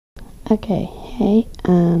Okay, hey,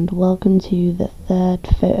 and welcome to the third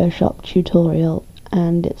Photoshop tutorial,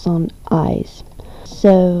 and it's on eyes.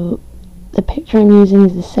 So, the picture I'm using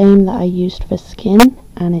is the same that I used for skin,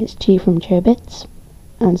 and it's Chi from Chobits.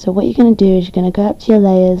 And so what you're going to do is you're going to go up to your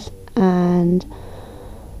layers, and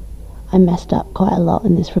I messed up quite a lot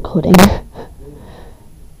in this recording.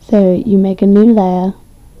 So you make a new layer,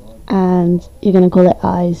 and you're going to call it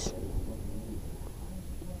eyes,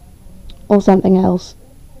 or something else,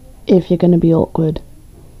 if you're going to be awkward.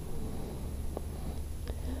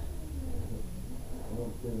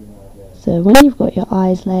 So when you've got your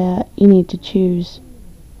eyes layer, you need to choose,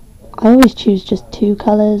 I always choose just two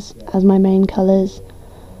colours as my main colours.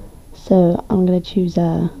 So I'm going to choose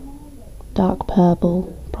a dark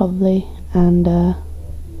purple probably, and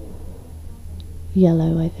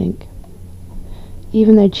yellow I think.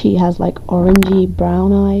 Even though Chi has like orangey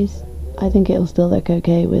brown eyes, I think it'll still look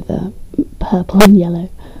okay with purple and yellow.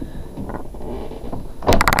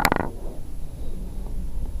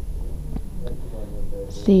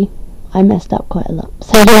 See, I messed up quite a lot,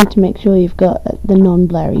 so you need to make sure you've got the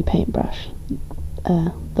non-blurry paintbrush,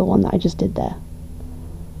 the one that I just did there,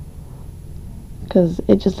 because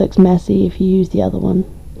it just looks messy if you use the other one.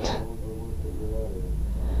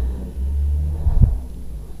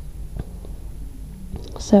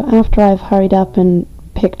 So after I've hurried up and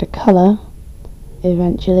picked a colour,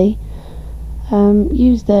 eventually,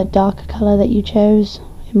 use the darker colour that you chose.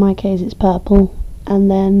 In my case it's purple,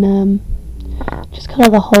 and then just colour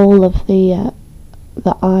the whole of the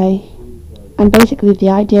eye. And basically the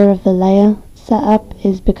idea of the layer setup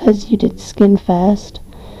is, because you did skin first,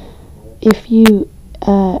 if you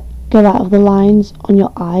go out of the lines on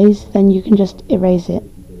your eyes, then you can just erase it,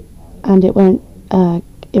 and it won't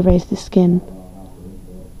erase the skin.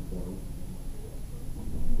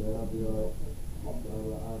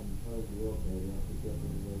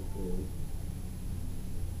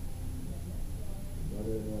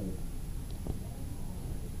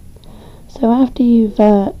 So after you've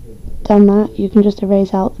done that, you can just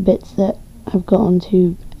erase out the bits that have got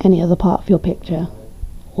onto any other part of your picture,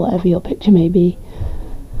 whatever your picture may be.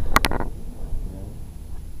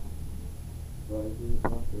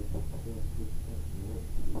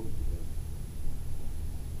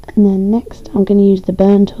 And then next I'm going to use the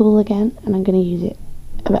burn tool again, and I'm going to use it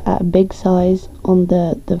at a big size on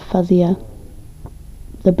the fuzzier,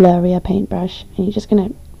 the blurrier paintbrush, and you're just going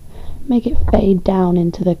to make it fade down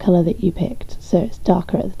into the colour that you picked, so it's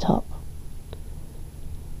darker at the top,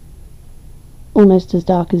 almost as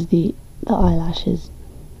dark as the eyelashes.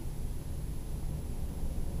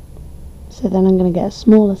 So then I'm going to get a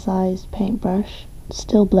smaller size paintbrush,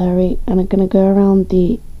 still blurry, and I'm going to go around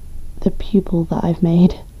the pupil that I've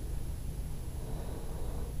made.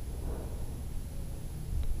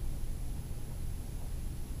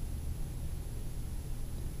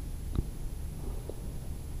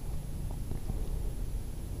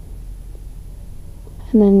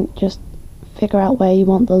 And then just figure out where you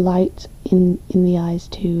want the light in the eyes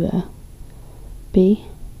to be.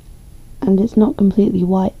 And it's not completely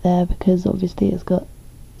white there, because obviously it's got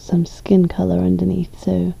some skin colour underneath,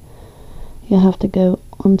 so you have to go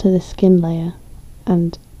onto the skin layer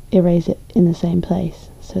and erase it in the same place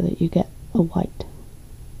so that you get a white.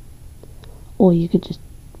 Or you could just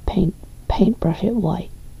paintbrush it white.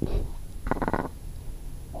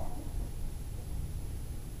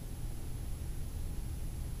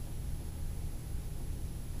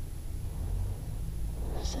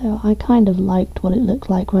 So I kind of liked what it looked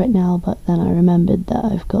like right now, but then I remembered that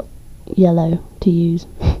I've got yellow to use.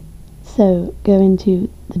 So go into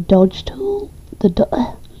the dodge tool,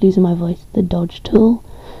 losing my voice, the dodge tool,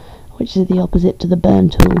 which is the opposite to the burn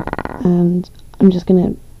tool, and I'm just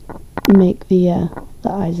going to make the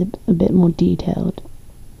eyes a bit more detailed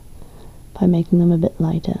by making them a bit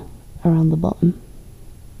lighter around the bottom.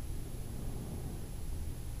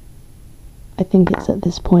 I think it's at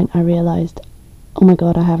this point I realised, oh my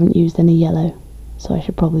god, I haven't used any yellow, so I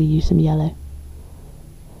should probably use some yellow.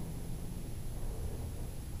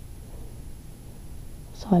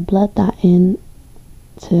 So I blurred that in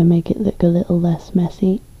to make it look a little less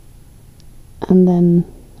messy, and then,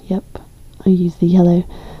 yep, I used the yellow,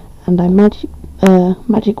 and I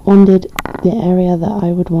magic wanded the area that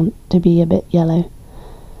I would want to be a bit yellow.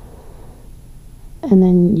 And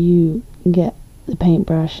then you get the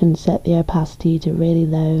paintbrush and set the opacity to really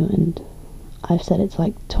low, and I've set it to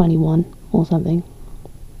like 21 or something,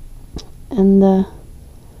 and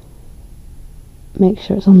make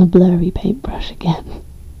sure it's on the blurry paintbrush again.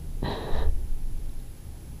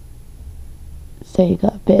 So you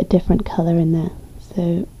got a bit of different colour in there.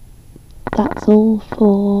 So that's all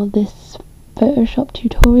for this Photoshop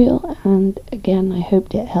tutorial, and again I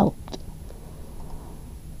hoped it helped.